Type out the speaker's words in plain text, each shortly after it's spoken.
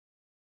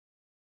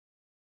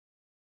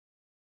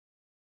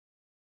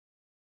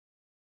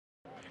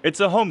It's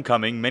a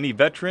homecoming many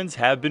veterans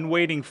have been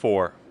waiting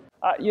for.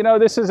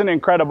 This is an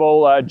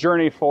incredible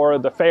journey for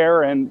the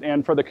fair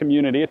and for the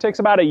community. It takes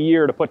about a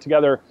year to put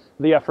together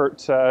the effort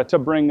to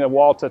bring the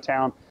wall to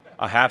town.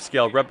 A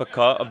half-scale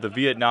replica of the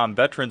Vietnam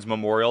Veterans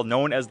Memorial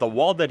known as the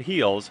Wall That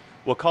Heals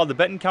will call the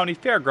Benton County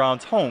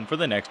Fairgrounds home for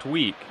the next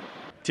week.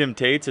 Tim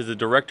Tates is the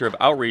director of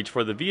outreach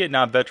for the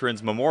Vietnam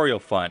Veterans Memorial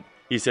Fund.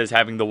 He says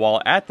having the wall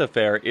at the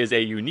fair is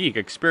a unique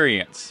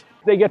experience.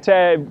 They get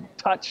to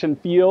touch and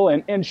feel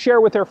and share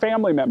with their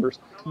family members.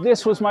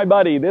 This was my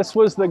buddy. This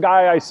was the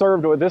guy I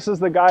served with. This is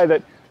the guy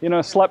that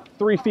slept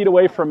 3 feet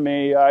away from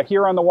me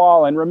here on the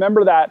wall. And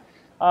remember that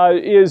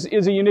is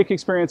a unique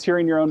experience here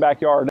in your own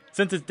backyard.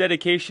 Since its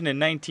dedication in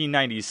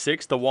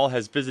 1996, the wall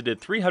has visited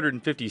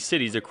 350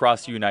 cities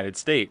across the United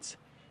States.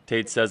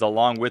 Tate says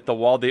along with the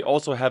wall, they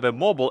also have a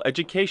mobile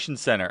education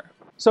center.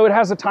 So it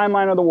has a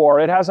timeline of the war.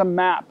 It has a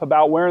map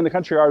about where in the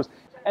country ours.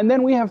 And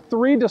then we have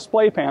 3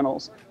 display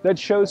panels that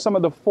show some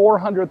of the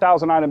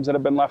 400,000 items that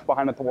have been left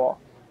behind at the wall.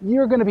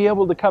 You're going to be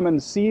able to come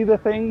and see the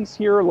things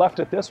here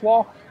left at this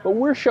wall, but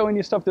we're showing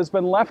you stuff that's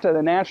been left at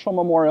a national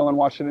memorial in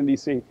Washington,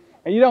 D.C.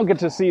 And you don't get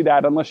to see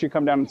that unless you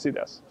come down and see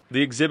this.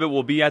 The exhibit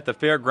will be at the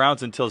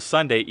fairgrounds until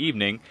Sunday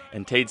evening,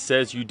 and Tate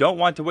says you don't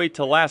want to wait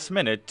till last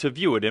minute to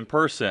view it in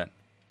person.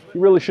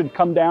 You really should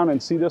come down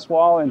and see this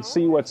wall and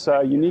see what's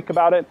unique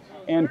about it,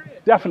 and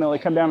definitely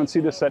come down and see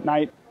this at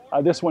night.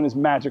 This one is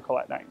magical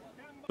at night.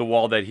 The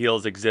Wall That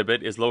Heals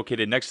exhibit is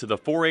located next to the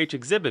 4-H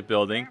exhibit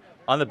building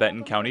on the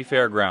Benton County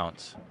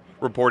Fairgrounds.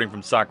 Reporting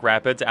from Sauk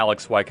Rapids,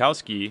 Alex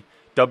Wykowski,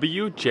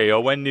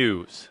 WJON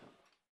News.